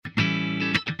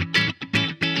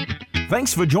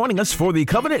Thanks for joining us for the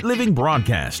Covenant Living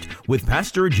broadcast with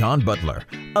Pastor John Butler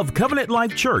of Covenant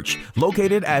Life Church,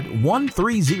 located at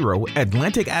 130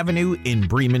 Atlantic Avenue in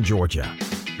Bremen, Georgia.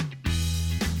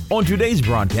 On today's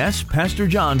broadcast, Pastor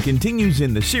John continues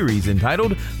in the series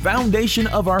entitled Foundation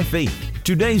of Our Faith.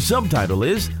 Today's subtitle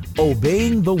is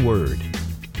Obeying the Word.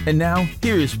 And now,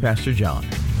 here is Pastor John.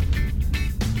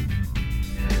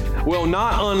 Well,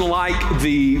 not unlike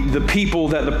the people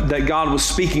that God was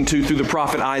speaking to through the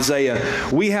prophet Isaiah,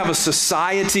 we have a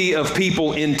society of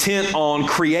people intent on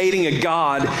creating a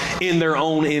God in their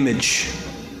own image.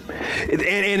 And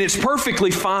it's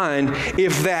perfectly fine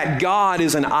if that God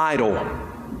is an idol.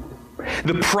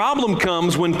 The problem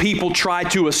comes when people try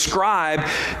to ascribe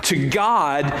to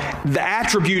God the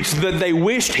attributes that they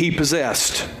wished He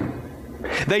possessed.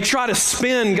 They try to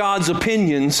spin God's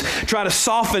opinions, try to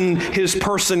soften His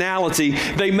personality.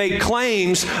 They make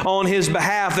claims on His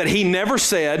behalf that He never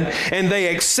said, and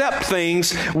they accept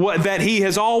things that He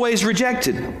has always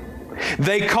rejected.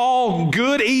 They call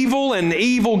good evil and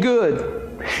evil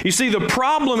good. You see, the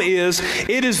problem is,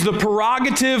 it is the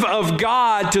prerogative of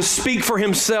God to speak for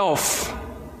Himself,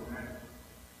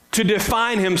 to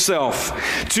define Himself,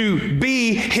 to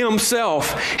be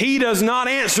Himself. He does not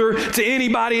answer to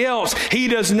anybody else. He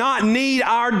does not need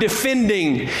our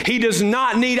defending. He does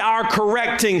not need our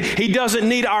correcting. He doesn't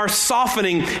need our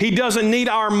softening. He doesn't need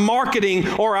our marketing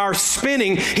or our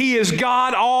spinning. He is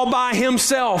God all by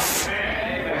Himself.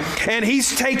 And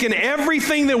He's taken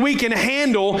everything that we can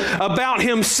handle about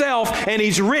Himself and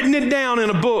He's written it down in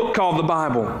a book called the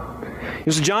Bible.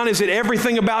 You say, John, is it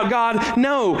everything about God?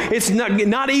 No, it's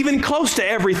not even close to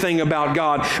everything about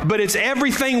God, but it's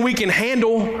everything we can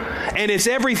handle, and it's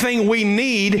everything we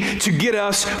need to get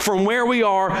us from where we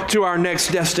are to our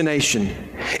next destination.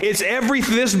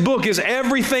 This book is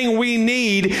everything we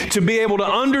need to be able to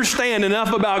understand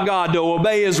enough about God to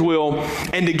obey His will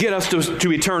and to get us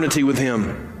to eternity with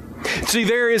Him. See,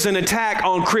 there is an attack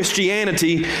on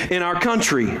Christianity in our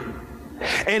country.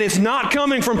 And it's not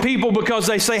coming from people because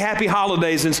they say Happy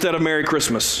Holidays instead of Merry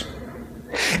Christmas.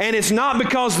 And it's not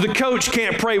because the coach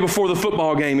can't pray before the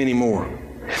football game anymore.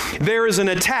 There is an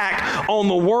attack on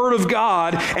the Word of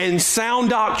God and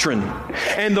sound doctrine.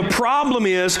 And the problem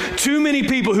is, too many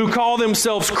people who call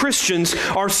themselves Christians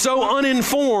are so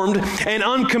uninformed and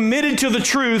uncommitted to the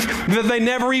truth that they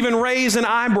never even raise an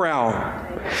eyebrow.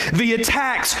 The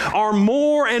attacks are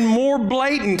more and more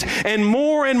blatant and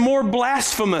more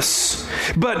blasphemous.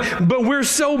 But we're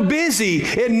so busy,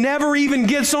 it never even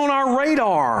gets on our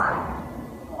radar.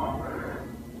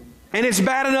 And it's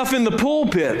bad enough in the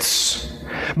pulpits.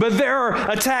 But there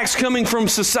are attacks coming from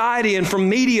society and from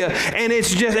media,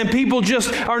 and people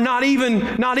just are not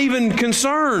even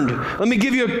concerned. Let me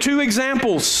give you two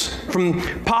examples from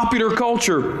popular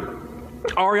culture.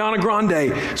 Ariana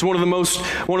Grande is one of the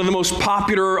most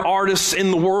popular artists in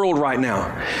the world right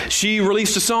now. She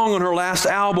released a song on her last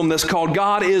album that's called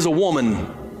God is a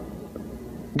Woman.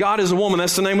 God is a Woman,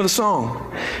 that's the name of the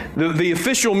song. The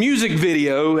official music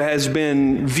video has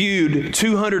been viewed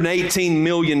 218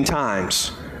 million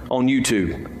times on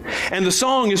YouTube. And the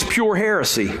song is pure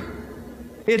heresy.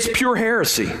 It's pure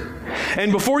heresy.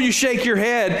 And before you shake your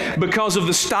head because of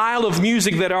the style of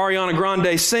music that Ariana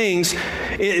Grande sings,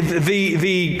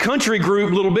 the country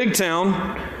group Little Big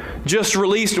Town just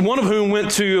released, one of whom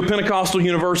went to a Pentecostal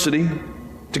university,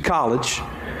 to college.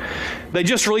 They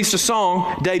just released a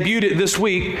song, debuted it this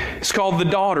week. It's called The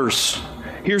Daughters.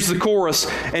 Here's the chorus.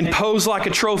 And pose like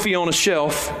a trophy on a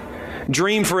shelf.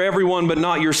 Dream for everyone but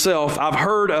not yourself. I've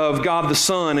heard of God the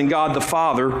Son and God the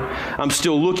Father. I'm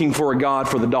still looking for a God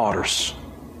for the daughters.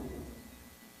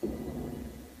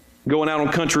 Going out on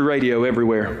country radio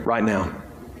everywhere right now.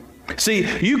 See,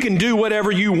 you can do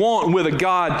whatever you want with a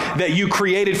God that you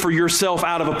created for yourself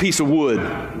out of a piece of wood.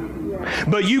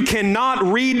 But you cannot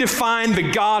redefine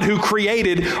the God who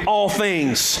created all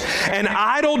things. An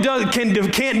idol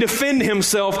can't defend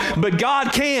himself, but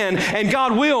God can, and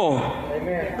God will.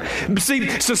 Amen. See,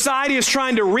 society is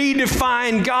trying to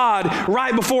redefine God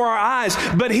right before our eyes,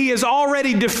 but He has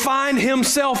already defined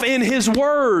Himself in His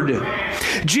Word.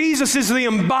 Jesus is the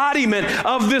embodiment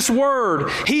of this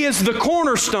Word. He is the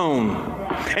cornerstone.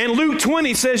 And Luke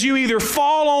 20 says you either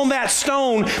fall on that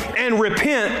stone and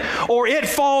repent, or it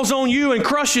falls on you and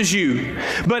crushes you.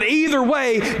 But either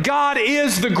way, God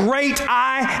is the great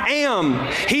I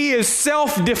am. He is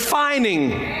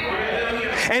self-defining.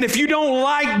 And if you don't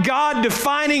like God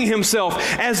defining himself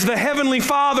as the Heavenly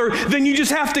Father, then you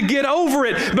just have to get over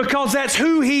it, because that's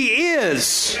who he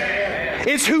is.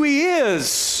 It's who he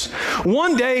is.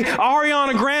 One day,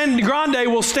 Ariana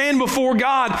Grande will stand before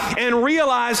God and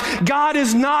realize God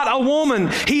is not a woman.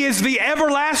 He is the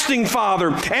everlasting Father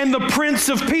and the Prince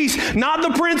of Peace, not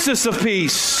the Princess of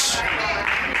Peace.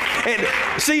 And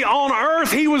see, on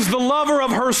earth, he was the lover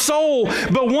of her soul,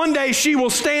 but one day she will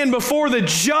stand before the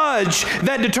judge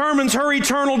that determines her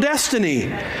eternal destiny.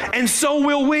 And so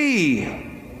will we.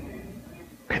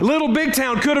 Little Big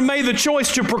Town could have made the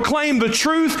choice to proclaim the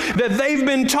truth that they've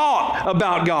been taught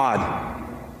about God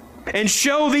and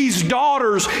show these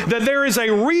daughters that there is a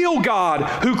real God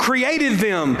who created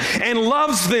them and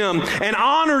loves them and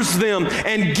honors them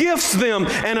and gifts them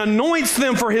and anoints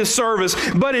them for his service.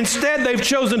 But instead, they've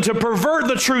chosen to pervert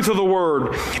the truth of the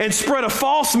word and spread a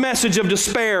false message of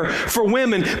despair for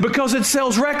women because it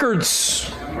sells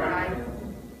records.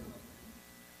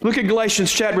 Look at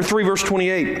Galatians chapter 3, verse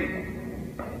 28.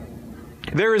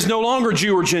 There is no longer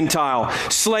Jew or Gentile,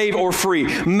 slave or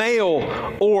free,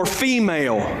 male or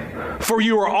female, for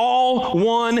you are all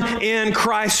one in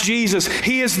Christ Jesus.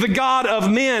 He is the God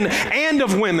of men and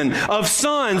of women, of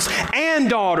sons and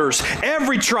daughters,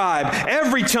 every tribe,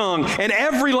 every tongue, and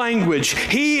every language.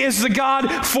 He is the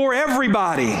God for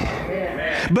everybody.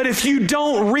 But if you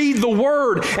don't read the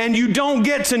Word and you don't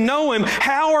get to know Him,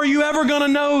 how are you ever going to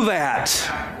know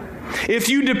that? If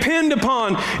you depend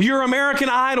upon your American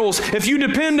idols, if you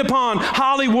depend upon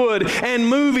Hollywood and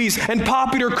movies and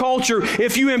popular culture,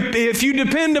 if you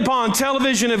depend upon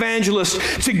television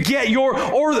evangelists to get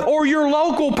or your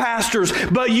local pastors,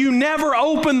 but you never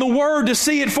open the Word to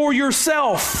see it for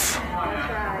yourself,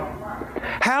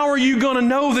 how are you going to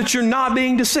know that you're not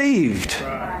being deceived?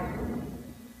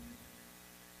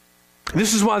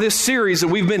 This is why this series that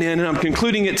we've been in, and I'm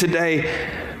concluding it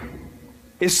today,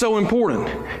 is so important.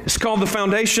 It's called The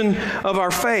Foundation of Our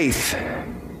Faith.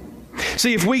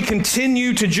 See, if we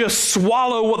continue to just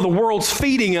swallow what the world's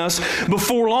feeding us,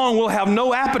 before long we'll have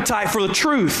no appetite for the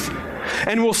truth.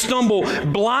 And we'll stumble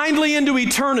blindly into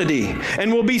eternity,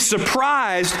 and we'll be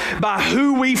surprised by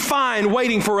who we find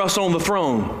waiting for us on the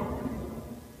throne.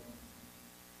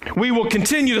 We will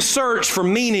continue to search for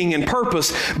meaning and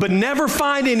purpose, but never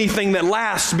find anything that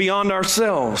lasts beyond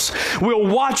ourselves. We'll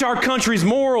watch our country's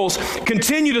morals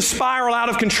continue to spiral out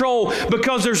of control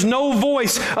because there's no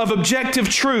voice of objective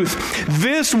truth.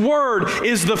 This Word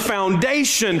is the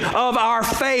foundation of our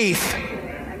faith,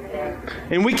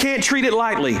 and we can't treat it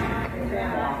lightly.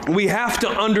 We have to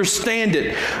understand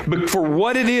it for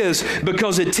what it is,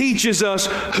 because it teaches us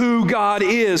who God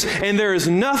is. And there is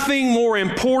nothing more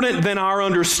important than our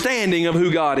understanding of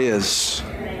who God is.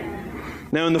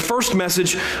 Now, in the first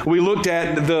message, we looked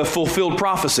at the fulfilled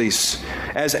prophecies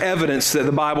as evidence that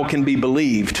the Bible can be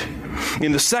believed.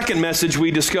 In the second message,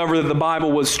 we discovered that the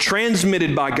Bible was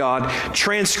transmitted by God,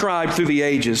 transcribed through the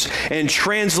ages, and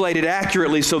translated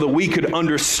accurately so that we could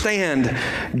understand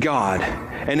God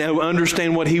and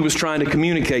understand what He was trying to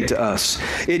communicate to us.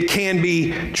 It can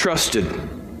be trusted.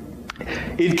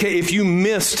 If you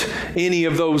missed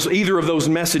either of those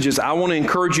messages, I want to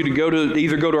encourage you to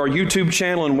either go to our YouTube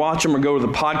channel and watch them, or go to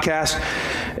the podcast,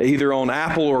 either on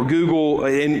Apple or Google,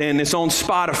 and it's on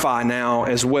Spotify now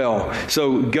as well.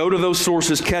 So go to those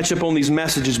sources, catch up on these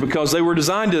messages, because they were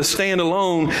designed to stand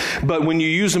alone, but when you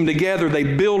use them together, they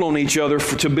build on each other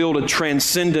to build a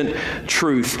transcendent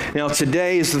truth. Now,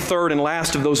 today is the third and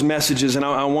last of those messages, and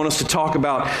I want us to talk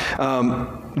about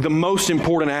the most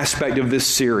important aspect of this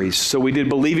series. So we did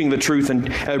believing the truth and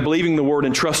believing the Word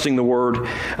and trusting the Word.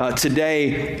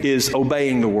 Today is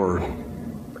obeying the Word.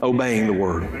 Obeying the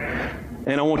Word.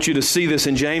 And I want you to see this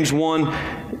in James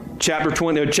 1, chapter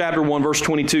 1, verse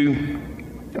 22.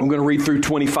 I'm going to read through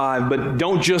 25, but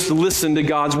don't just listen to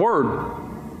God's Word.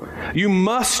 You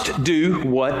must do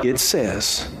what it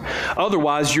says.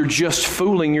 Otherwise, you're just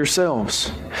fooling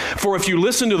yourselves. For if you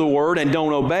listen to the Word and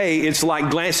don't obey, it's like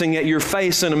glancing at your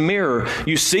face in a mirror.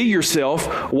 You see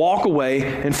yourself, walk away,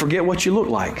 and forget what you look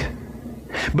like.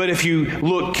 But if you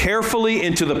look carefully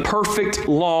into the perfect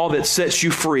law that sets you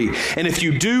free, and if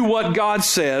you do what God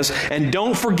says and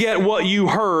don't forget what you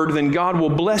heard, then God will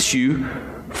bless you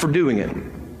for doing it.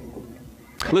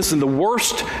 Listen, the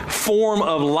worst form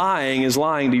of lying is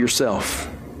lying to yourself.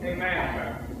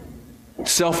 Amen.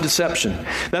 Self-deception.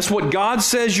 That's what God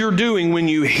says you're doing when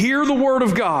you hear the Word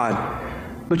of God,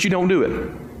 but you don't do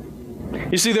it.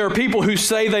 You see, there are people who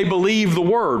say they believe the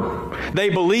Word. They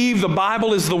believe the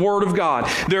Bible is the Word of God.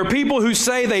 There are people who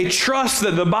say they trust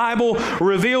that the Bible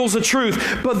reveals the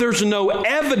truth, but there's no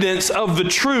evidence of the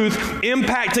truth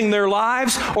impacting their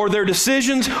lives or their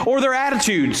decisions or their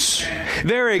attitudes.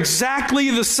 They're exactly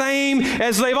the same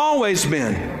as they've always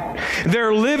been.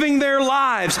 They're living their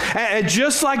lives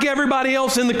just like everybody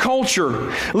else in the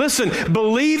culture. Listen,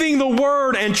 believing the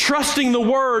Word and trusting the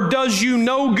Word does you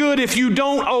no good if you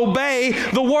don't obey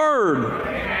the Word.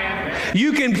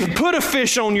 You can put a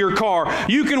fish on your car.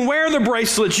 You can wear the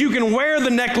bracelets. You can wear the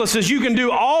necklaces. You can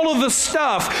do all of the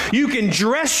stuff. You can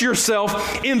dress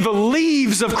yourself in the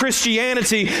leaves of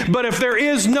Christianity. But if there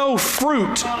is no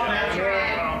fruit,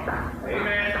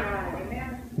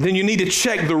 then you need to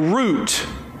check the root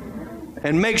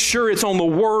and make sure it's on the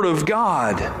Word of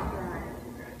God.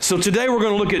 So today we're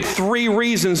going to look at 3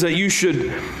 reasons that you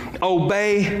should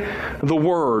obey the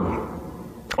Word.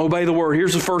 Obey the Word.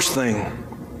 Here's the first thing.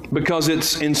 Because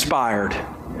it's inspired.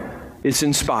 It's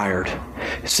inspired.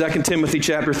 2 Timothy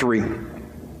chapter 3.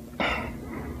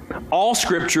 All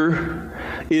Scripture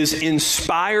is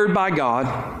inspired by God,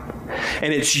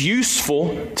 and it's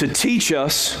useful to teach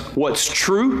us what's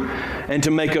true and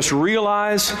to make us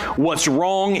realize what's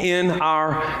wrong in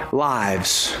our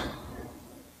lives.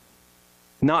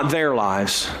 Not their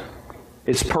lives.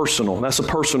 It's personal. That's a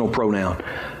personal pronoun.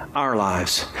 Our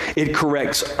lives. It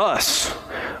corrects us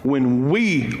when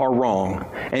we are wrong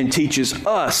and teaches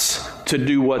us to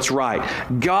do what's right.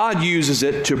 God uses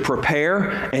it to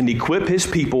prepare and equip His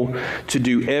people to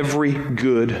do every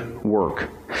good work.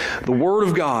 The Word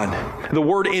of God, the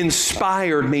word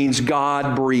inspired means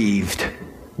God breathed.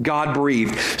 God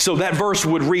breathed. So that verse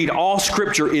would read, all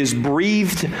Scripture is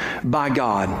breathed by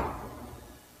God.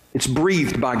 It's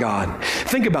breathed by God.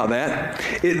 Think about that.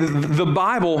 The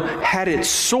Bible had its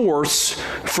source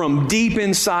from deep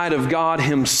inside of God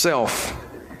Himself.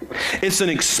 It's an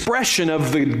expression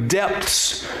of the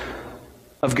depths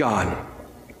of God.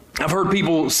 I've heard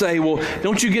people say, well,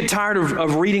 don't you get tired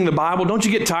of reading the Bible? Don't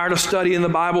you get tired of studying the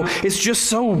Bible? It's just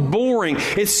so boring.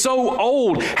 It's so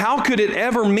old. How could it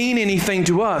ever mean anything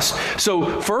to us?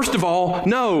 So first of all,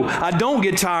 no, I don't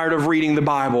get tired of reading the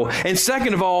Bible. And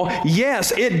second of all,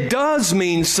 yes, it does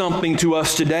mean something to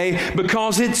us today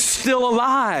because it's still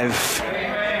alive.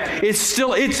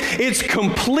 It's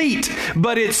complete,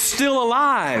 but it's still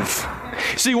alive.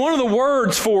 See, one of the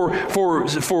words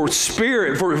for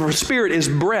spirit is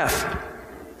breath.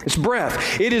 It's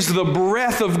breath. It is the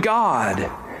breath of God.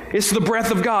 It's the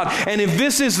breath of God. And if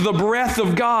this is the breath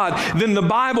of God, then the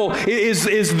Bible is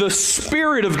the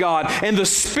Spirit of God. And the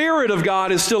Spirit of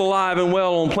God is still alive and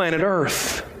well on planet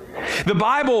Earth. The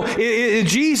Bible,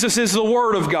 Jesus is the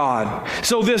Word of God.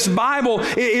 So this Bible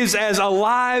is as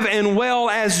alive and well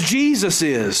as Jesus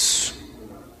is.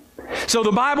 So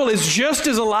the Bible is just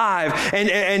as alive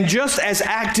and just as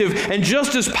active and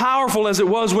just as powerful as it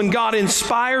was when God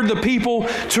inspired the people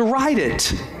to write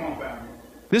it.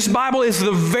 This Bible is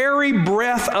the very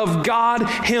breath of God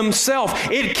Himself.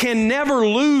 It can never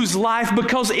lose life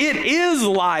because it is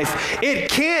life. It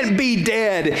can't be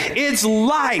dead. It's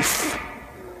life.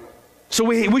 So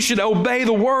we should obey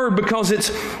the Word because it's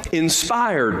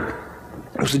inspired.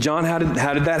 So John, how did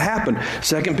that happen?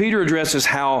 2 Peter addresses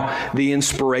how the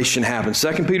inspiration happens.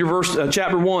 2 Peter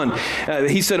chapter 1,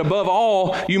 he said, above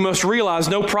all, you must realize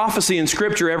no prophecy in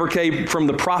Scripture ever came from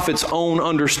the prophet's own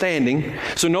understanding.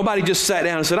 So nobody just sat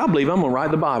down and said, I believe I'm going to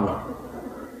write the Bible.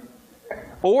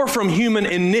 Or from human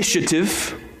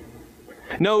initiative.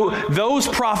 No, those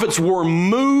prophets were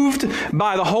moved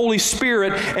by the Holy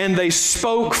Spirit and they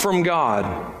spoke from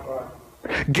God.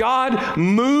 God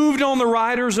moved on the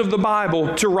writers of the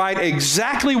Bible to write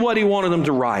exactly what He wanted them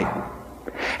to write.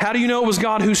 How do you know it was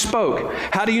God who spoke?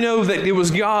 How do you know that it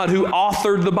was God who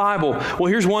authored the Bible? Well,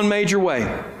 here's one major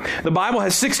way. The Bible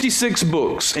has 66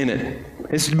 books in it.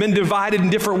 It's been divided in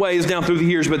different ways down through the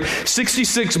years, but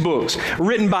 66 books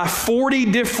written by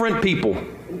 40 different people.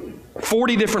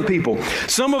 40 different people.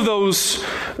 Some of those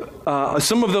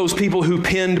people who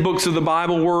penned books of the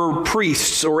Bible were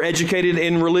priests or educated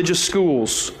in religious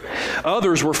schools.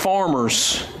 Others were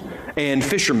farmers and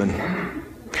fishermen.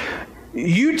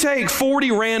 You take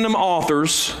 40 random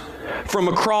authors from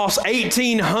across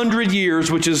 1,800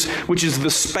 years, which is the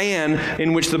span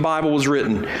in which the Bible was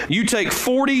written. You take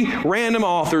 40 random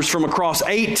authors from across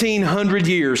 1,800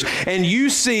 years, and you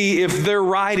see if their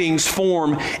writings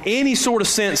form any sort of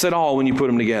sense at all when you put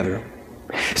them together.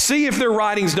 See if their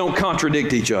writings don't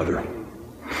contradict each other.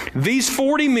 These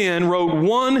 40 men wrote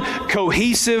one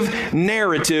cohesive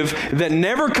narrative that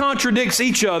never contradicts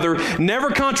each other,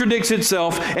 never contradicts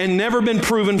itself, and never been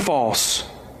proven false.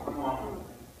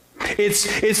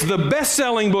 It's the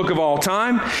best-selling book of all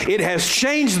time. It has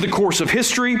changed the course of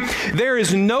history. There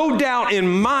is no doubt in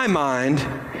my mind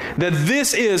that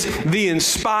this is the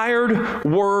inspired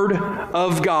Word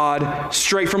of God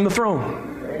straight from the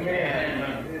throne.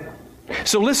 Amen.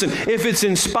 So listen, if it's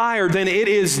inspired, then it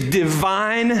is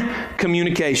divine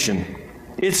communication.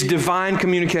 It's divine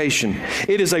communication.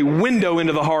 It is a window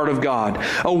into the heart of God,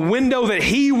 a window that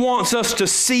He wants us to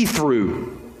see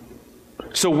through.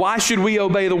 So why should we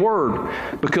obey the Word?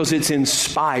 Because it's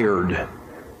inspired.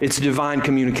 It's divine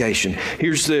communication.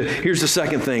 Here's the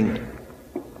second thing.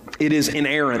 It is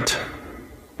inerrant.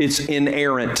 It's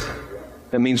inerrant.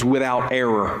 That means without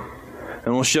error.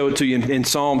 And I'll show it to you in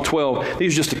Psalm 12.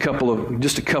 These are just a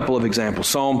couple of examples.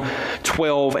 Psalm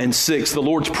 12 and 6. The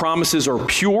Lord's promises are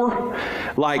pure,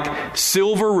 like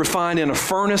silver refined in a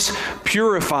furnace,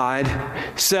 purified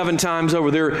 7 times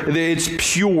over. It's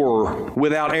pure,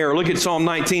 without error. Look at Psalm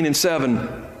 19 and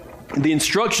 7. The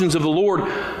instructions of the Lord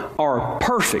are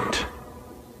perfect,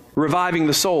 reviving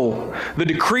the soul. The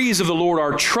decrees of the Lord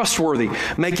are trustworthy,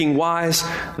 making wise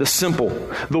the simple.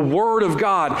 The Word of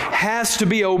God has to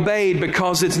be obeyed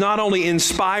because it's not only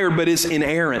inspired, but it's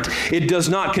inerrant. It does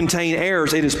not contain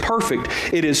errors. It is perfect.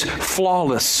 It is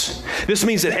flawless. This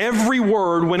means that every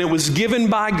word, when it was given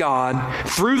by God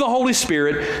through the Holy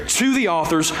Spirit to the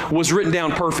authors, was written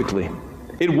down perfectly.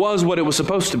 It was what it was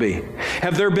supposed to be.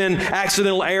 Have there been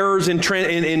accidental errors in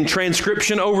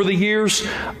transcription over the years?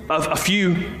 A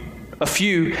few.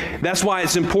 That's why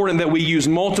it's important that we use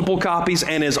multiple copies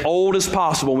and as old as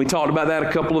possible. We talked about that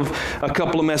a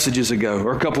couple of messages ago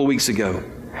or a couple of weeks ago.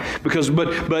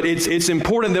 But it's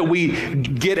important that we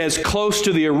get as close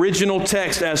to the original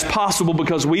text as possible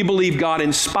because we believe God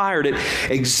inspired it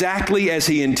exactly as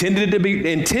He intended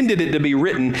it to be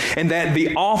written, and that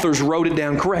the authors wrote it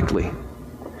down correctly.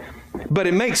 But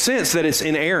it makes sense that it's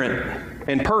inerrant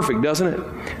and perfect, doesn't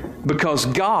it? Because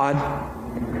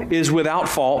God is without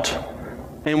fault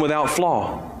and without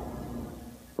flaw.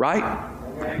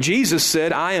 Right? Jesus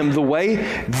said, I am the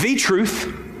way, the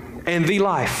truth, and the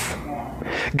life.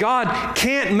 God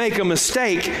can't make a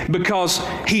mistake because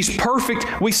He's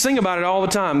perfect. We sing about it all the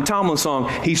time. Tomlin song,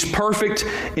 He's perfect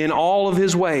in all of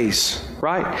His ways.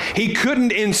 Right? He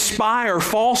couldn't inspire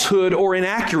falsehood or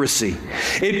inaccuracy.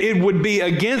 It would be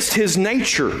against His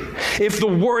nature. If the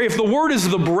Word is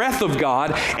the breath of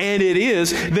God, and it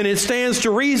is, then it stands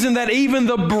to reason that even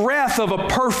the breath of a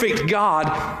perfect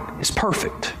God is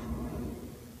perfect.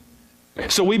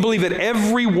 So we believe that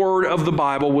every word of the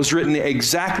Bible was written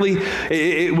exactly,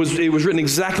 it was written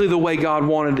exactly the way God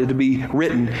wanted it to be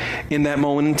written in that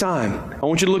moment in time. I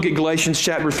want you to look at Galatians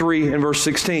chapter 3 and verse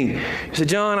 16. You say,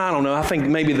 John, I don't know. I think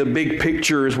maybe the big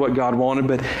picture is what God wanted,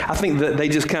 but I think that they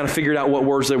just kind of figured out what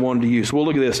words they wanted to use. Well,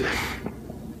 look at this.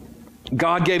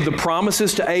 God gave the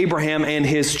promises to Abraham and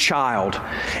his child.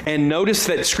 And notice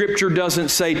that Scripture doesn't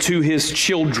say to his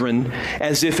children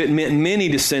as if it meant many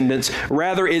descendants.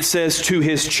 Rather, it says to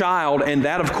his child, and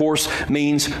that, of course,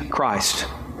 means Christ.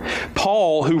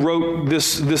 Paul, who wrote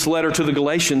this letter to the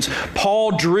Galatians,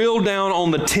 Paul drilled down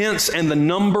on the tense and the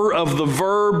number of the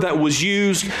verb that was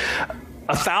used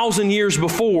 1,000 years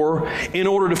before in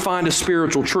order to find a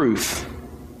spiritual truth.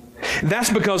 That's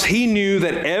because he knew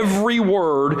that every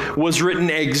word was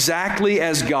written exactly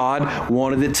as God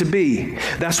wanted it to be.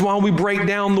 That's why we break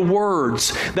down the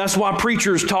words. That's why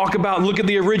preachers talk about, look at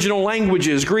the original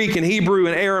languages, Greek and Hebrew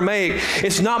and Aramaic.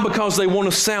 It's not because they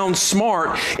want to sound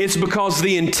smart. It's because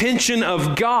the intention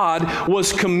of God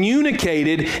was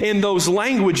communicated in those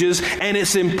languages, and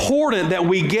it's important that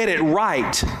we get it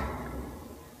right,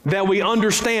 that we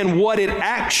understand what it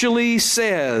actually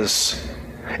says.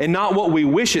 And not what we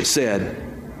wish it said,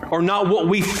 or not what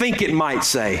we think it might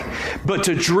say, but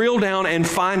to drill down and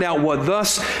find out what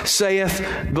thus saith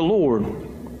the Lord.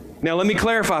 Now, let me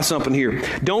clarify something here.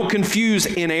 Don't confuse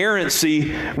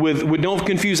inerrancy don't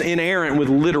confuse inerrant with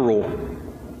literal.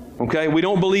 Okay? We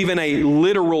don't believe in a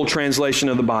literal translation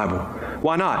of the Bible.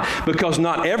 Why not? Because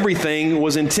not everything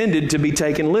was intended to be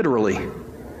taken literally.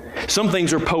 Some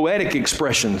things are poetic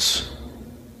expressions.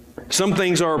 Some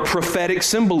things are prophetic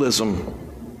symbolism.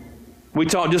 We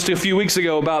talked just a few weeks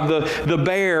ago about the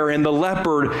bear and the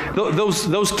leopard.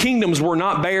 Those kingdoms were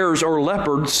not bears or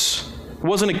leopards. It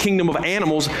wasn't a kingdom of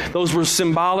animals. Those were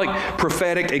symbolic,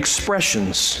 prophetic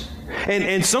expressions.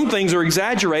 And some things are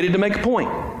exaggerated to make a point.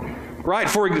 Right?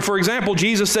 For example,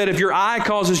 Jesus said, if your eye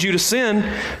causes you to sin,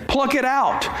 pluck it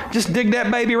out. Just dig that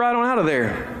baby right on out of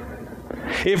there.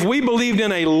 If we believed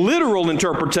in a literal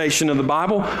interpretation of the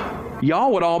Bible,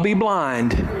 y'all would all be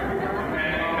blind.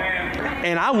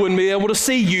 And I wouldn't be able to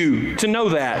see you to know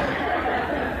that.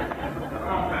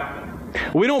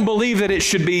 We don't believe that it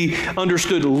should be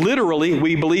understood literally.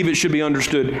 We believe it should be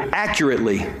understood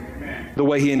accurately, the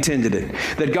way He intended it.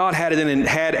 That God had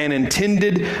an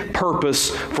intended purpose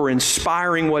for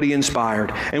inspiring what He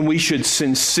inspired, and we should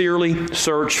sincerely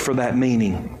search for that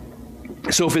meaning.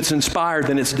 So if it's inspired,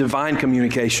 then it's divine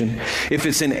communication. If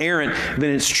it's inerrant, then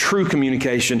it's true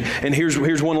communication. And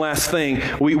here's one last thing.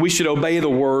 We should obey the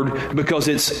Word because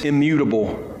it's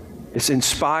immutable. It's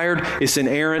inspired, it's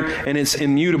inerrant, and it's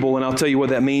immutable. And I'll tell you what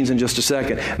that means in just a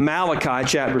second. Malachi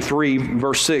chapter 3,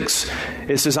 verse 6.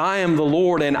 It says, I am the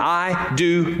Lord and I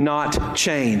do not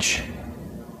change.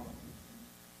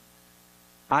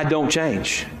 I don't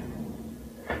change.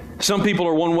 Some people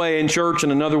are one way in church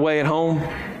and another way at home,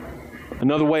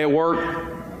 another way at work.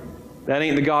 That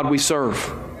ain't the God we serve.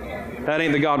 That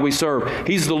ain't the God we serve.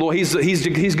 He's the Lord.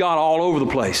 He's God all over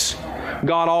the place.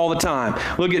 God all the time.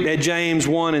 Look at James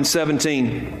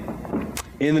 1:17.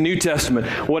 In the New Testament,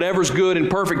 whatever's good and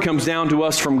perfect comes down to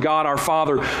us from God our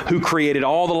Father, who created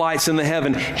all the lights in the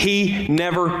heaven. He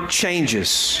never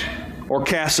changes or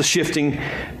casts a shifting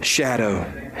shadow.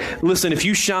 Listen, if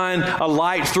you shine a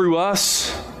light through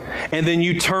us, and then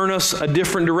you turn us a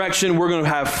different direction, we're going to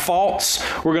have faults,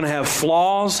 we're going to have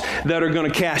flaws that are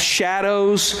going to cast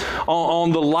shadows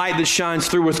on the light that shines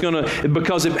through. It's going to,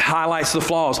 because it highlights the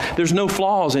flaws. There's no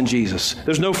flaws in Jesus.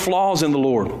 There's no flaws in the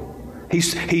Lord.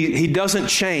 He doesn't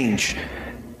change.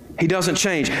 He doesn't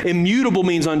change. Immutable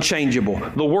means unchangeable.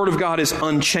 The Word of God is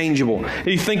unchangeable.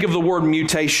 You think of the word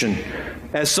mutation.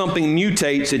 As something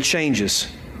mutates, it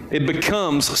changes. It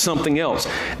becomes something else.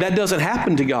 That doesn't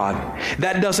happen to God.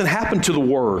 That doesn't happen to the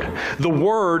Word. The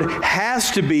Word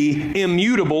has to be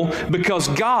immutable because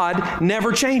God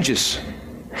never changes.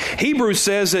 Hebrews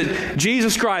says that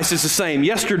Jesus Christ is the same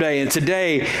yesterday and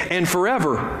today and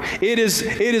forever. It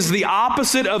is the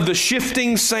opposite of the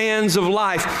shifting sands of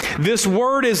life. This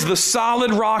Word is the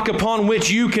solid rock upon which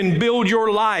you can build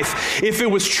your life. If it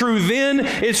was true then,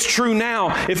 it's true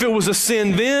now. If it was a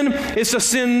sin then, it's a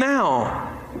sin now.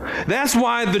 That's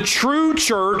why the true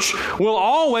church will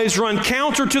always run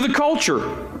counter to the culture.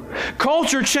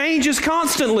 Culture changes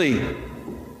constantly.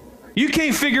 You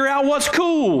can't figure out what's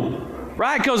cool,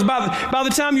 right? Because by the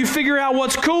time you figure out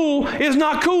what's cool, it's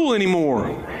not cool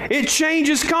anymore. It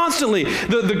changes constantly.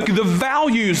 The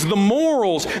values, the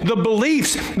morals, the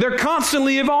beliefs, they're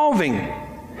constantly evolving.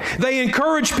 They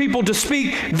encourage people to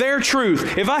speak their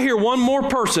truth. If I hear one more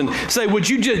person say, would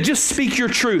you just speak your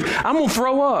truth, I'm going to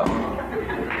throw up.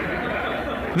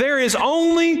 There is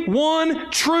only one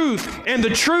truth, and the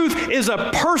truth is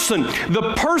a person,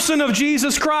 the person of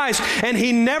Jesus Christ, and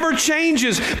He never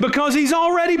changes because He's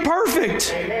already perfect.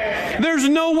 There's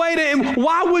no way to,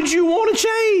 why would you want to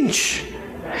change?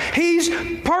 He's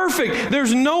perfect.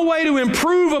 There's no way to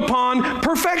improve upon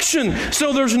perfection,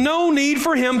 so there's no need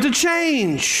for Him to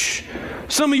change.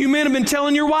 Some of you men have been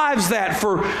telling your wives that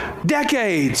for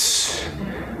decades.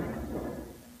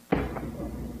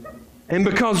 And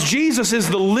because Jesus is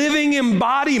the living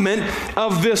embodiment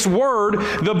of this Word,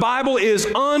 the Bible is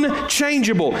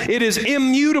unchangeable. It is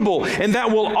immutable, and that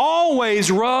will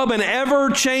always rub an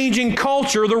ever-changing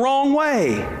culture the wrong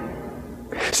way.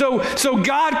 So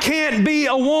God can't be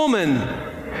a woman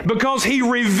because He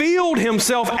revealed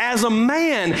Himself as a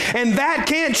man, and that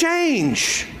can't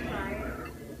change.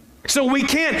 So we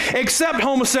can't accept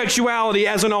homosexuality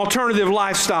as an alternative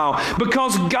lifestyle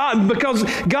because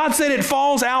God said it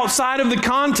falls outside of the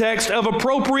context of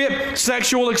appropriate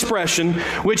sexual expression,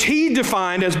 which He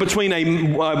defined as between a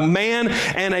man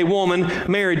and a woman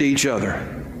married to each other.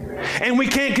 And we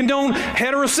can't condone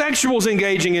heterosexuals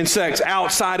engaging in sex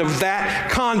outside of that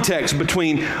context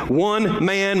between one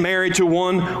man married to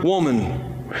one woman.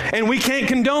 And we can't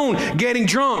condone getting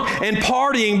drunk and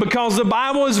partying because the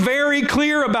Bible is very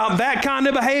clear about that kind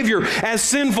of behavior as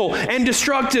sinful and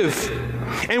destructive.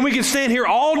 And we can stand here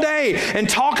all day and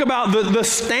talk about the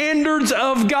standards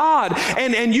of God.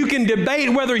 And you can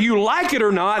debate whether you like it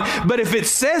or not, but if it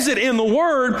says it in the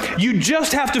Word, you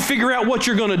just have to figure out what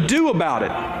you're going to do about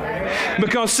it.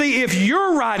 Because see, if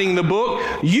you're writing the book,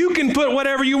 you can put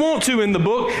whatever you want to in the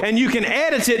book, and you can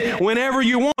edit it whenever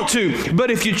you want to.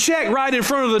 But if you check right in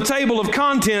front of the table of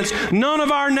contents, none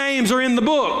of our names are in the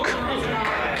book.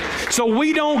 So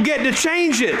we don't get to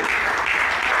change it.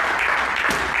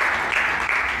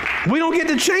 We don't get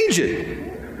to change it.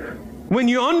 When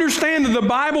you understand that the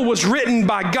Bible was written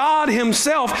by God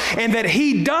Himself and that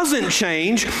He doesn't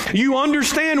change, you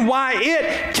understand why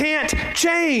it can't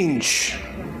change.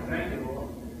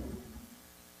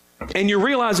 And you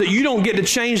realize that you don't get to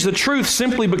change the truth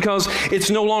simply because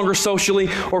it's no longer socially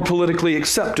or politically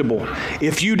acceptable.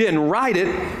 If you didn't write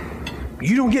it,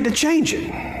 you don't get to change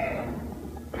it.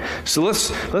 So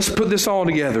let's put this all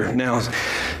together. Now,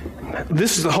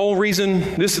 this is the whole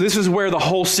reason, this is where the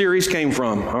whole series came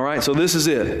from. All right, so this is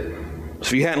it. So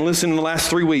if you hadn't listened in the last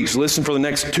 3 weeks, listen for the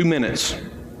next 2 minutes.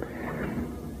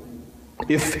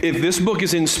 If this book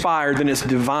is inspired, then it's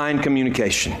divine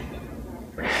communication.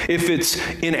 If it's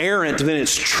inerrant, then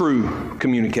it's true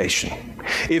communication.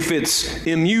 If it's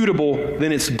immutable,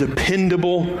 then it's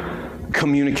dependable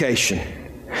communication.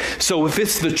 So if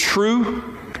it's the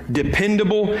true,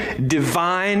 dependable,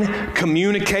 divine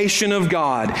communication of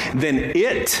God, then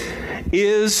it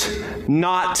is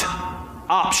not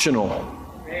optional.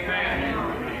 Amen.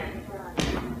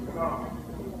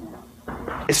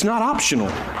 It's not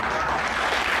optional.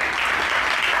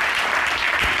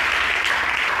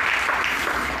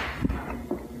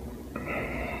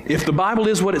 If the Bible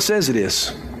is what it says it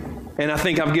is, and I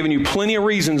think I've given you plenty of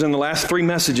reasons in the last 3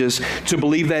 messages to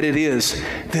believe that it is,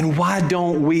 then why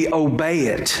don't we obey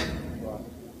it?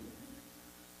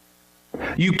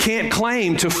 You can't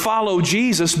claim to follow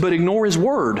Jesus but ignore His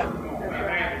Word.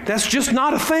 That's just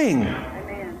not a thing.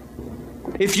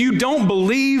 If you don't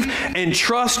believe and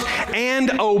trust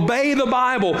and obey the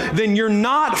Bible, then you're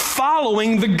not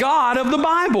following the God of the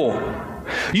Bible.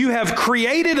 You have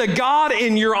created a God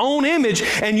in your own image,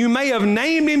 and you may have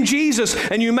named Him Jesus,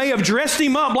 and you may have dressed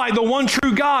Him up like the one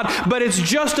true God, but it's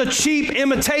just a cheap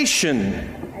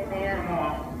imitation.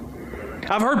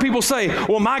 I've heard people say,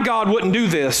 well, my God wouldn't do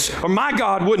this, or my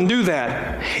God wouldn't do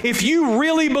that. If you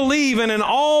really believe in an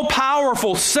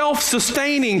all-powerful,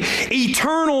 self-sustaining,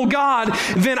 eternal God,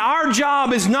 then our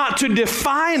job is not to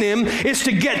define Him, it's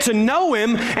to get to know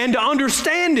Him and to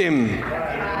understand Him.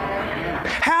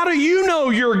 How do you know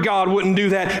your God wouldn't do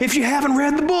that if you haven't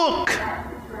read the book?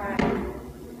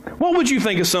 What would you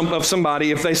think of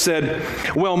somebody if they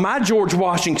said, well, my George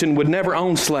Washington would never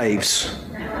own slaves?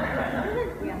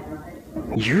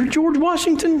 You're George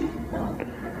Washington?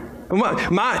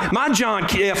 My John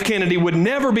F. Kennedy would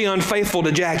never be unfaithful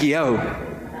to Jackie O.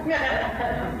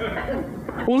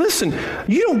 Well, listen,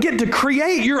 you don't get to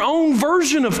create your own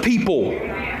version of people.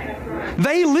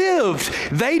 They lived.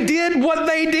 They did what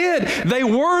they did. They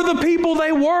were the people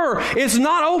they were. It's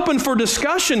not open for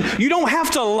discussion. You don't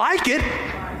have to like it.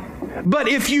 But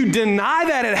if you deny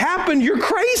that it happened, you're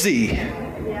crazy.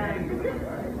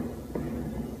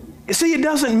 See, it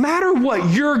doesn't matter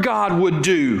what your God would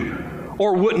do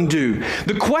or wouldn't do.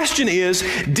 The question is,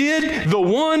 did the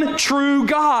one true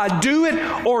God do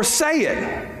it or say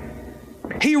it?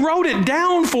 He wrote it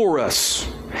down for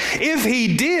us. If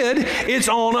He did, it's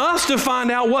on us to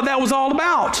find out what that was all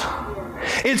about.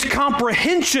 It's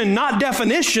comprehension, not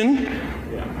definition.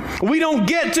 We don't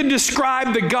get to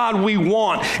describe the God we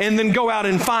want and then go out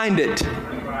and find it.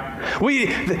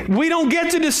 We don't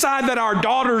get to decide that our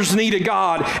daughters need a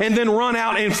God and then run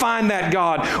out and find that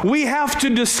God. We have to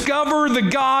discover the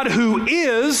God who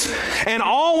is and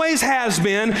always has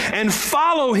been and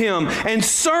follow Him and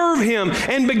serve Him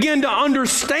and begin to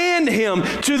understand Him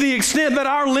to the extent that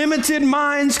our limited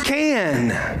minds can.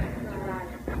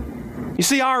 You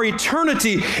see, our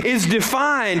eternity is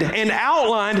defined and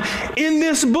outlined in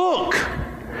this book.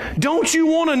 Don't you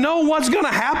want to know what's going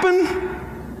to happen?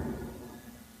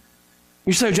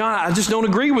 You say, John, I just don't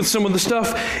agree with some of the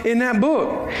stuff in that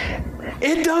book.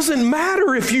 It doesn't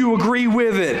matter if you agree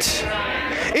with it.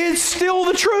 It's still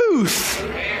the truth.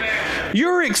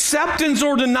 Your acceptance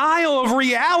or denial of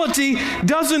reality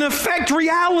doesn't affect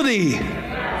reality.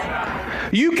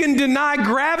 You can deny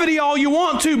gravity all you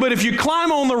want to, but if you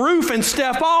climb on the roof and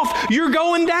step off, you're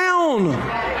going down.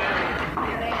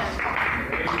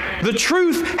 The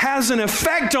truth has an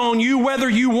effect on you whether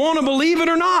you want to believe it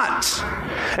or not.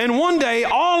 And one day,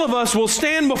 all of us will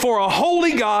stand before a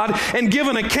holy God and give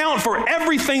an account for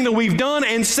everything that we've done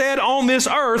and said on this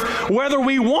earth, whether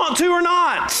we want to or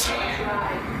not.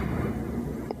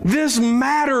 This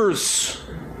matters.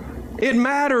 It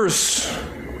matters.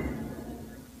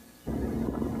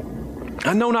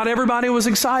 I know not everybody was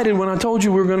excited when I told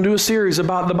you we were going to do a series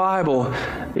about the Bible.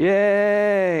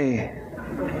 Yay!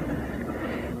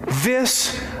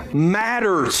 This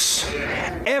matters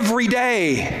every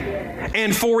day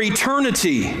and for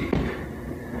eternity.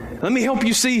 Let me help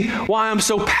you see why I'm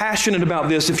so passionate about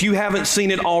this if you haven't seen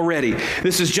it already.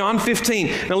 This is John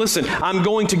 15. Now listen, I'm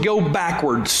going to go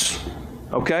backwards.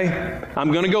 Okay?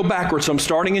 I'm going to go backwards. So I'm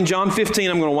starting in John 15.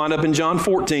 I'm going to wind up in John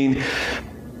 14.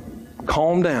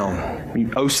 Calm down, you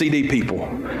OCD people.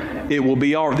 It will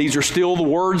be all. These are still the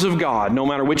words of God, no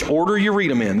matter which order you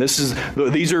read them in.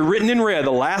 These are written in red.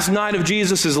 The last night of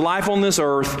Jesus' life on this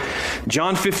earth,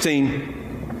 John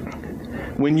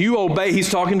 15. When you obey, He's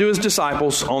talking to His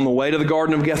disciples on the way to the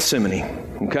Garden of Gethsemane.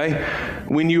 Okay,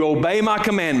 when you obey my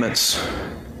commandments,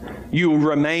 you will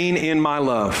remain in my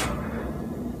love,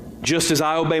 just as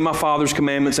I obey my Father's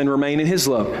commandments and remain in his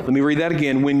love. Let me read that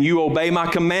again. When you obey my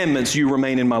commandments, you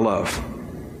remain in my love.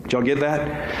 Did y'all get that?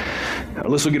 Now,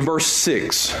 let's look at verse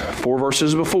 6, 4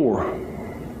 verses before.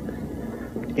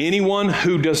 Anyone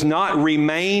who does not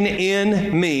remain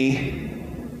in me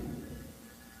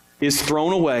is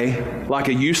thrown away like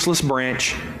a useless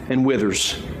branch and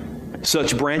withers.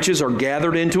 Such branches are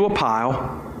gathered into a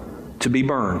pile to be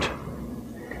burned.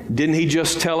 Didn't he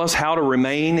just tell us how to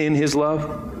remain in his love?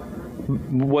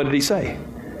 What did he say?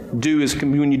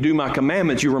 When you do my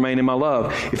commandments, you remain in my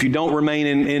love. If you don't remain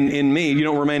in me, you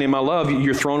don't remain in my love,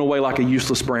 you're thrown away like a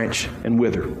useless branch and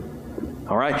wither.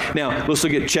 All right? Now, let's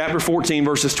look at chapter 14,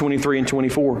 verses 23 and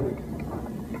 24.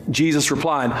 Jesus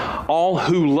replied, all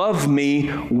who love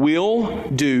me will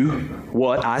do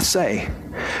what I say.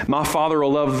 My Father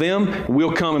will love them.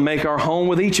 We'll come and make our home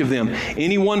with each of them.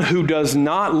 Anyone who does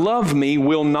not love me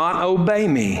will not obey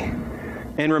me.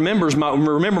 And remember,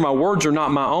 my words are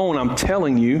not my own. I'm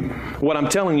telling you. What I'm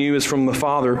telling you is from the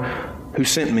Father who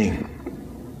sent me.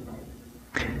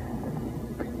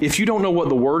 If you don't know what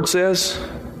the Word says,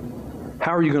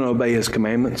 how are you going to obey His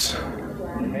commandments?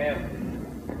 Amen.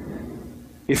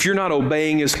 If you're not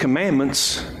obeying His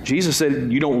commandments, Jesus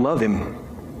said you don't love Him.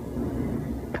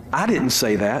 I didn't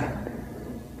say that.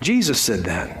 Jesus said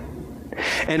that.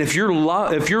 And if your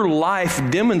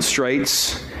life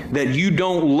demonstrates that you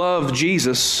don't love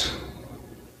Jesus,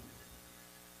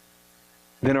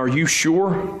 then are you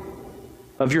sure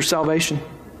of your salvation?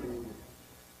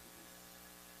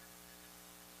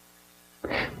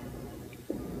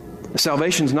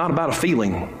 Salvation is not about a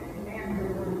feeling,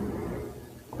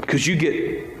 because you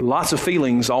get lots of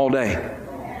feelings all day.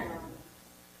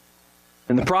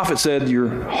 And the prophet said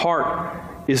your heart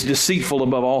is deceitful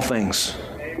above all things.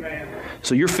 Amen.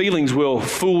 So your feelings will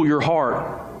fool your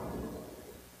heart.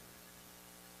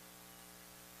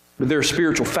 But they're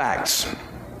spiritual facts.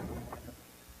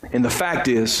 And the fact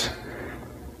is,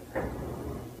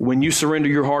 when you surrender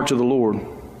your heart to the Lord,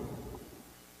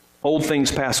 old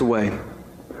things pass away.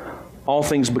 All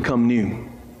things become new.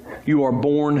 You are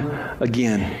born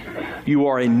again. You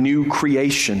are a new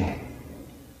creation.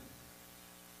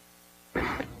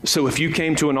 So if you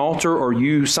came to an altar, or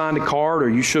you signed a card, or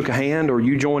you shook a hand, or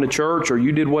you joined a church, or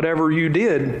you did whatever you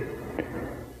did,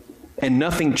 and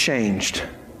nothing changed,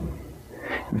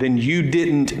 then you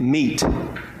didn't meet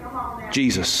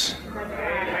Jesus.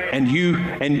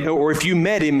 Or if you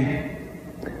met Him,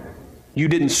 you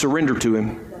didn't surrender to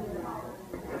Him.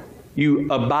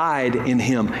 You abide in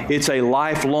Him. It's a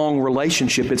lifelong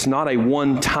relationship. It's not a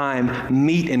one-time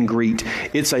meet and greet.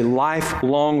 It's a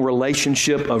lifelong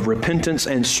relationship of repentance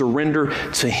and surrender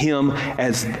to Him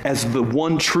as the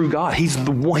one true God. He's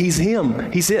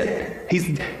Him. He's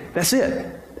it. That's it.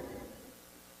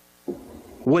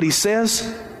 What He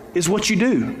says is what you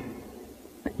do.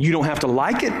 You don't have to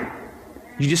like it.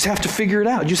 You just have to figure it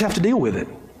out. You just have to deal with it.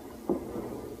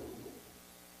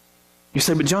 You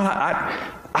say, but John,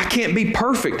 I can't be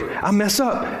perfect. I mess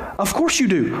up. Of course you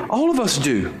do. All of us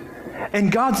do.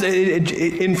 And God,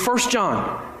 in 1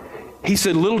 John, He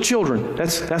said, little children,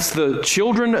 that's the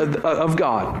children of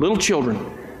God, little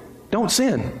children, don't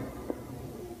sin.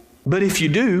 But if you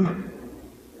do,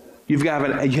 you have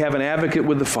an advocate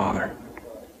with the Father.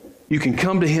 You can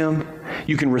come to Him.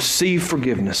 You can receive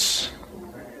forgiveness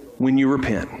when you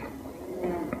repent.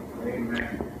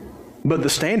 But the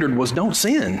standard was don't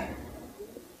sin.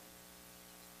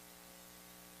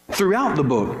 Throughout the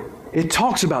book, it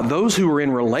talks about those who are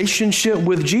in relationship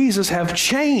with Jesus have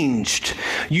changed.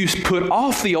 You put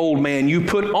off the old man, you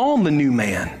put on the new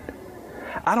man.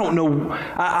 I don't know,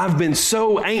 I've been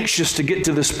so anxious to get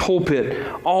to this pulpit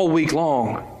all week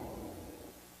long.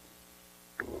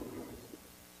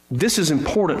 This is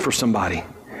important for somebody.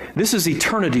 This is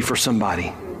eternity for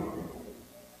somebody.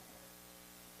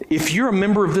 If you're a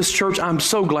member of this church, I'm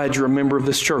so glad you're a member of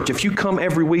this church. If you come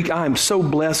every week, I am so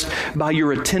blessed by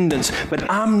your attendance. But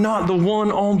I'm not the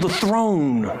one on the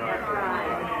throne.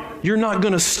 You're not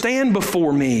going to stand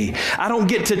before me. I don't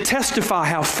get to testify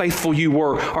how faithful you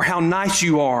were, or how nice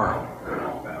you are,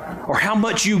 or how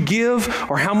much you give,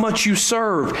 or how much you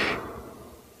serve.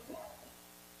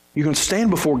 You're going to stand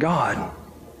before God.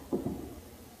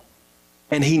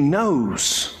 And He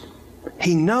knows.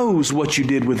 He knows what you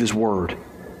did with His Word.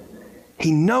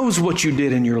 He knows what you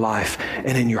did in your life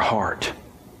and in your heart.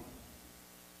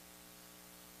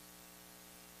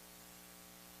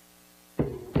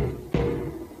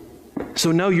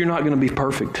 So no, you're not going to be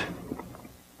perfect.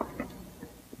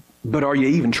 But are you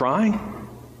even trying?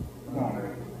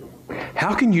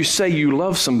 How can you say you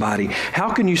love somebody?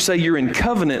 How can you say you're in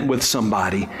covenant with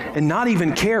somebody and not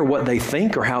even care what they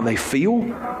think or how they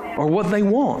feel or what they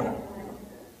want?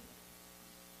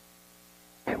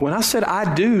 When I said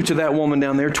I do to that woman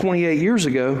down there 28 years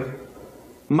ago,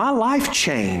 my life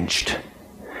changed.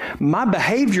 My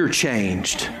behavior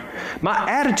changed. My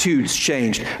attitudes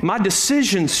changed. My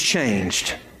decisions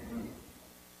changed.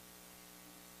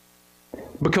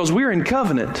 Because we're in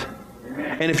covenant.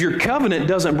 And if your covenant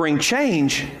doesn't bring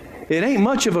change, it ain't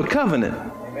much of a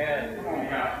covenant.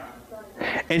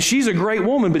 And she's a great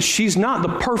woman, but she's not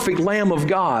the perfect Lamb of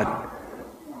God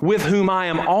with whom I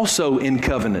am also in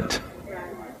covenant.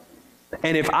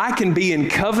 And if I can be in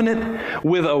covenant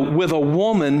with a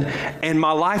woman and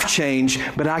my life change,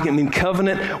 but I can be in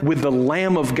covenant with the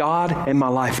Lamb of God and my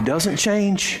life doesn't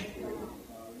change,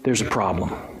 there's a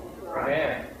problem.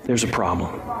 There's a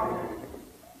problem.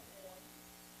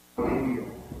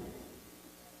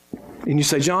 And you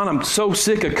say, John, I'm so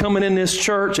sick of coming in this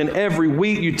church and every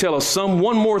week you tell us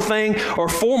one more thing or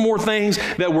four more things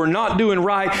that we're not doing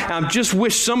right. I just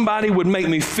wish somebody would make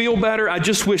me feel better. I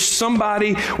just wish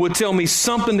somebody would tell me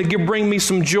something to bring me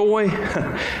some joy.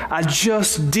 I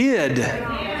just did.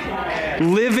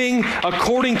 Living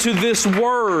according to this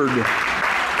word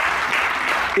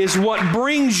is what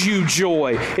brings you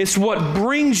joy. It's what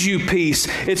brings you peace.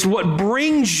 It's what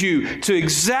brings you to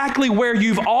exactly where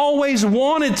you've always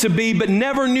wanted to be but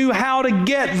never knew how to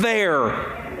get there.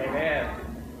 Amen.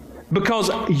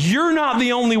 Because you're not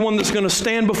the only one that's going to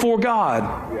stand before God.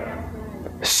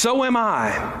 So am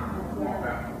I.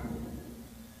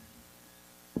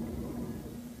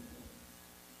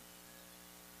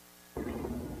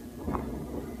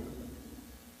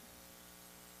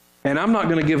 And I'm not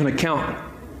going to give an account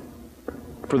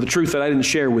for the truth that I didn't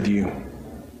share with you.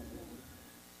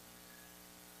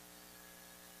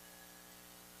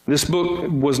 This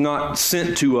book was not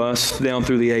sent to us down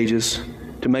through the ages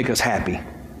to make us happy. It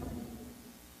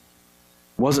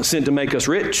wasn't sent to make us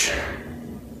rich.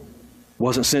 It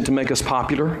wasn't sent to make us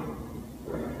popular.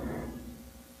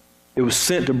 It was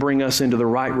sent to bring us into the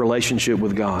right relationship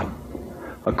with God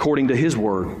according to His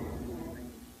Word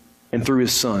and through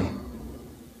His Son.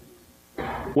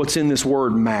 What's in this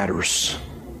Word matters.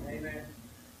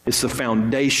 It's the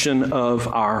foundation of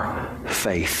our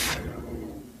faith.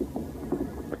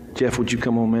 Jeff, would you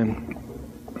come on, man?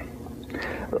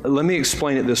 Let me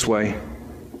explain it this way.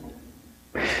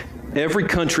 Every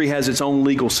country has its own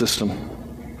legal system.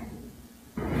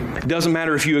 It doesn't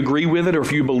matter if you agree with it or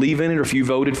if you believe in it or if you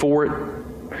voted for it.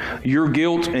 Your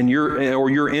guilt and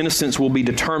your innocence will be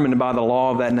determined by the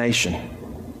law of that nation.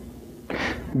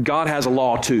 God has a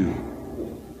law too.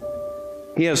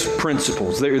 He has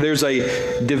principles. There's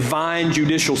a divine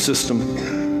judicial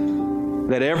system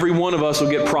that every one of us will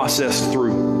get processed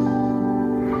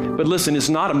through. But listen, it's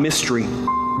not a mystery.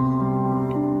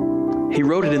 He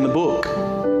wrote it in the book.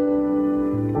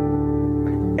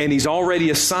 And He's already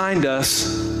assigned us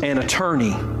an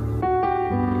attorney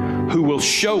who will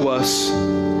show us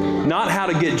not how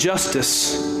to get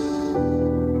justice,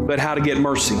 but how to get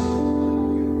mercy.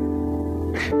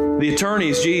 The attorney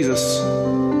is Jesus.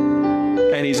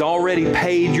 And He's already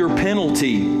paid your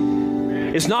penalty.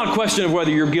 It's not a question of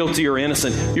whether you're guilty or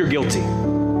innocent. You're guilty.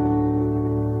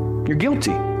 You're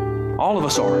guilty. All of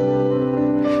us are.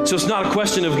 So it's not a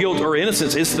question of guilt or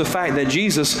innocence. It's the fact that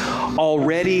Jesus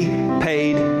already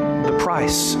paid the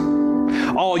price.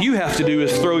 All you have to do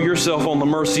is throw yourself on the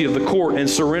mercy of the court and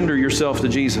surrender yourself to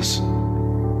Jesus,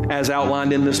 as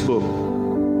outlined in this book.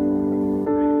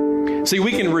 See,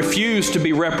 we can refuse to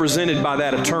be represented by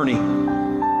that attorney.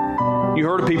 You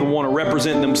heard of people want to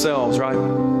represent themselves, right?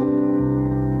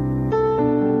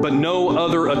 But no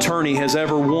other attorney has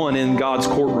ever won in God's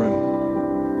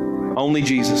courtroom. Only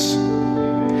Jesus.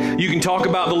 You can talk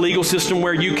about the legal system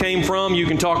where you came from. You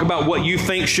can talk about what you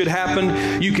think should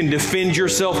happen. You can defend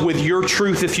yourself with your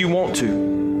truth if you want to.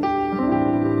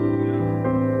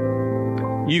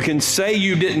 You can say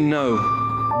you didn't know,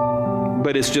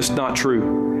 but it's just not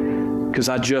true because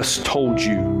I just told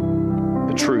you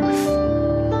the truth.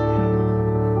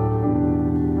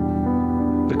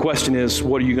 The question is,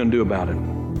 what are you going to do about it?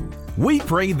 We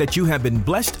pray that you have been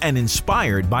blessed and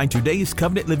inspired by today's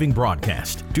Covenant Living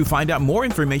broadcast. To find out more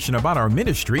information about our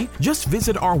ministry, just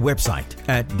visit our website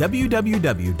at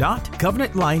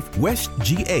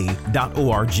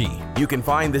www.covenantlifewestga.org. You can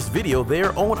find this video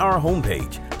there on our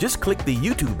homepage. Just click the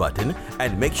YouTube button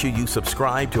and make sure you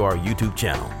subscribe to our YouTube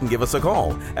channel. Give us a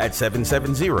call at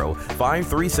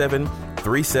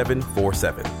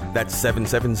 770-537-3747. That's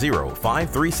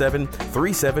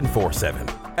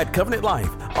 770-537-3747. At Covenant Life,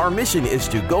 our mission is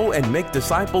to go and make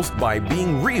disciples by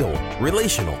being real,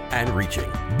 relational, and reaching.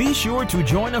 Be sure to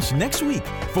join us next week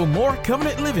for more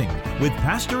Covenant Living with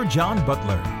Pastor John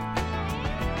Butler.